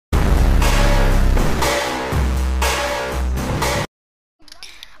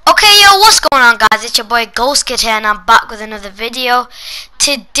What's going on, guys? It's your boy Ghost Kid here, and I'm back with another video.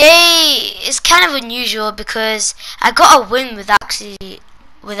 Today is kind of unusual because I got a win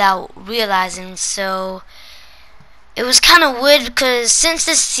without realizing, so it was kind of weird because since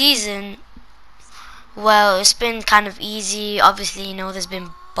this season, well, it's been kind of easy. Obviously, you know, there's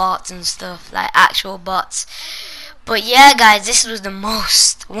been bots and stuff, like actual bots. But yeah, guys, this was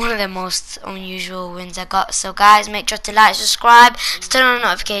one of the most unusual wins I got. So guys, make sure to like, subscribe, turn on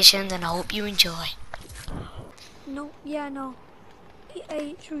notifications, and I hope you enjoy. No, yeah, no.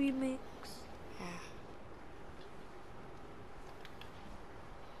 EH remix. Yeah.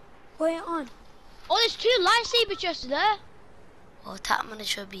 Put it on. Oh, there's 2 lightsaber chests there. Well, tap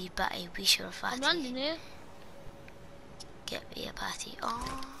manager be better. We should have I'm landing here. Get me a party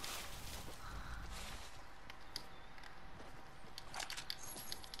on.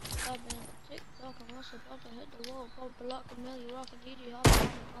 I've been TikTok and what's about to hit the wall. Pop block a million rock and DD hop.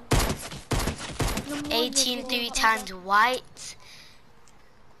 18 3 times white.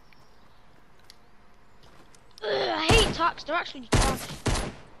 I hate tax. They're actually trash.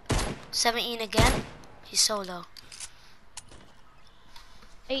 17 again. He's so low.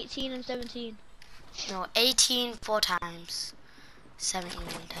 18 and 17. No, 18 4 times. 17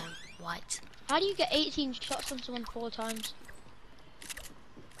 1 time. White. How do you get 18 shots on someone 4 times?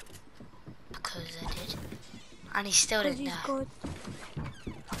 Because I did. And he still didn't die. Good.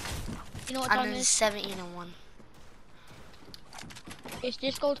 You know what And time then it is? 17 and 1. It's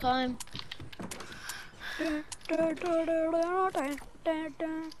disco time.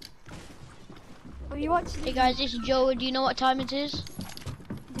 Are you watching? Hey guys, it's Joe. Do you know what time it is?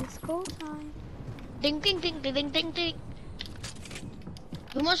 Disco time. Ding ding ding ding ding ding ding.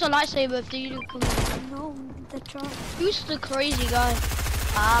 Who wants a lightsaber if you do come in? No, the trash. Who's the crazy guy?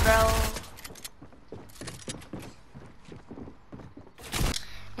 Ah, bro.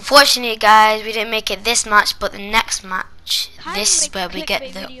 Unfortunately, guys, we didn't make it this match, but the next match, How do this you is where make we a get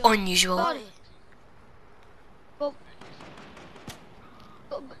clickbait the video? unusual.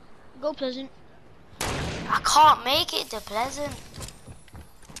 Go Pleasant. I can't make it to Pleasant.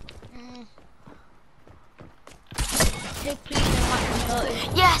 Hey, please, I'm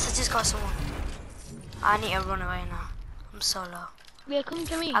not Yes, I just got someone. I need to run away now. I'm so low. Yeah, come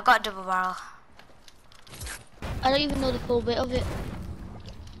to me. I got a double barrel. I don't even know the full bit of it.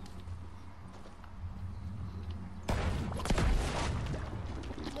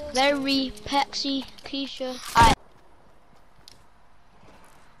 Very Pexy, Keisha.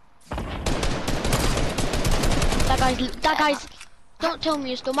 That guy's, don't tell me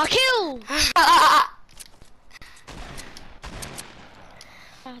you stole my kill! I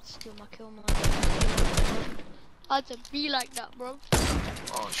had to steal my kill, man. I had to be like that, bro.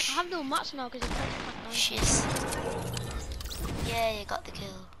 Oh, I have no mats now because it's shiz. Yeah, you got the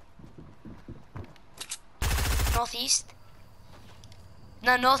kill. Northeast?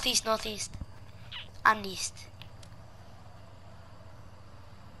 No, northeast, northeast. And east.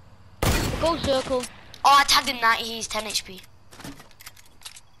 Go circle. Oh, I tagged him 90, he's 10 HP.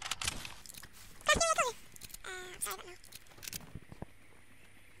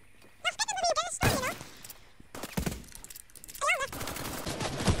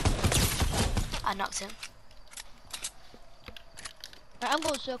 I knocked him. Right, I'm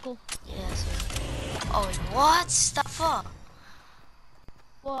going circle. Yes. Oh, what's that for?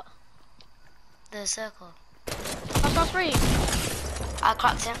 What? The circle. That's not free. I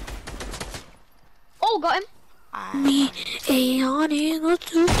cracked him. Oh, got him.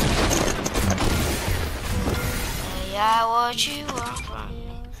 Yeah, what you want from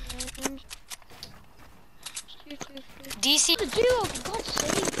me? DC. The duo, for God's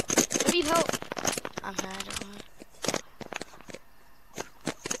sake. I need help. I'm here, don't worry.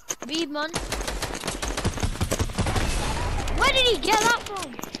 Read, man. Where did he get that from?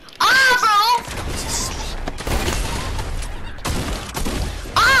 Ah, bro!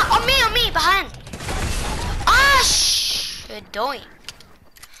 Ah, on me, behind. Ah, doink.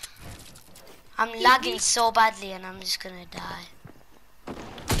 I'm lagging so badly and I'm just gonna die.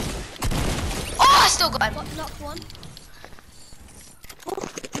 Oh, I still got him. Got knocked one. Oh,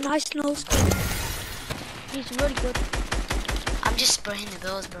 nice nose. He's really good. I'm just spraying the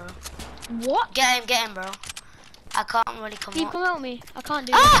bills, bro. What? Get him, bro. I can't really come Steve, up. come help me. I can't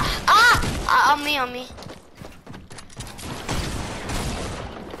do it. On me.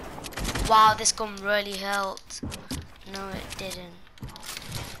 Wow, this gun really helped. No, it didn't.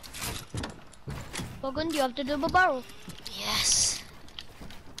 What gun do you have? The double barrel? Yes.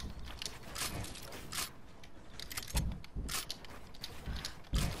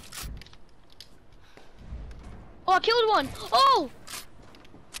 Oh, I killed one. Oh!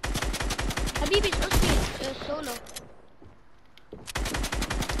 BB's rusty solo.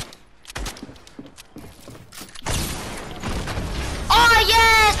 Oh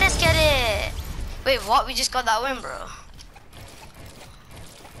yes, let's get it. Wait, what? We just got that win, bro.